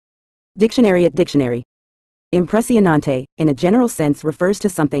Dictionary at dictionary. Impresionante, in a general sense, refers to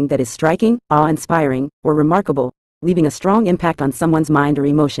something that is striking, awe-inspiring, or remarkable, leaving a strong impact on someone's mind or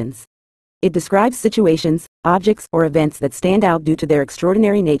emotions. It describes situations, objects, or events that stand out due to their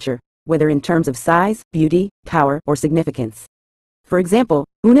extraordinary nature, whether in terms of size, beauty, power, or significance. For example,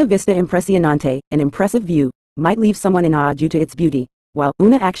 una vista impresionante, an impressive view, might leave someone in awe due to its beauty, while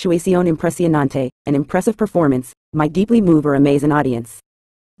una actuación impresionante, an impressive performance, might deeply move or amaze an audience.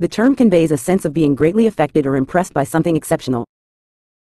 The term conveys a sense of being greatly affected or impressed by something exceptional,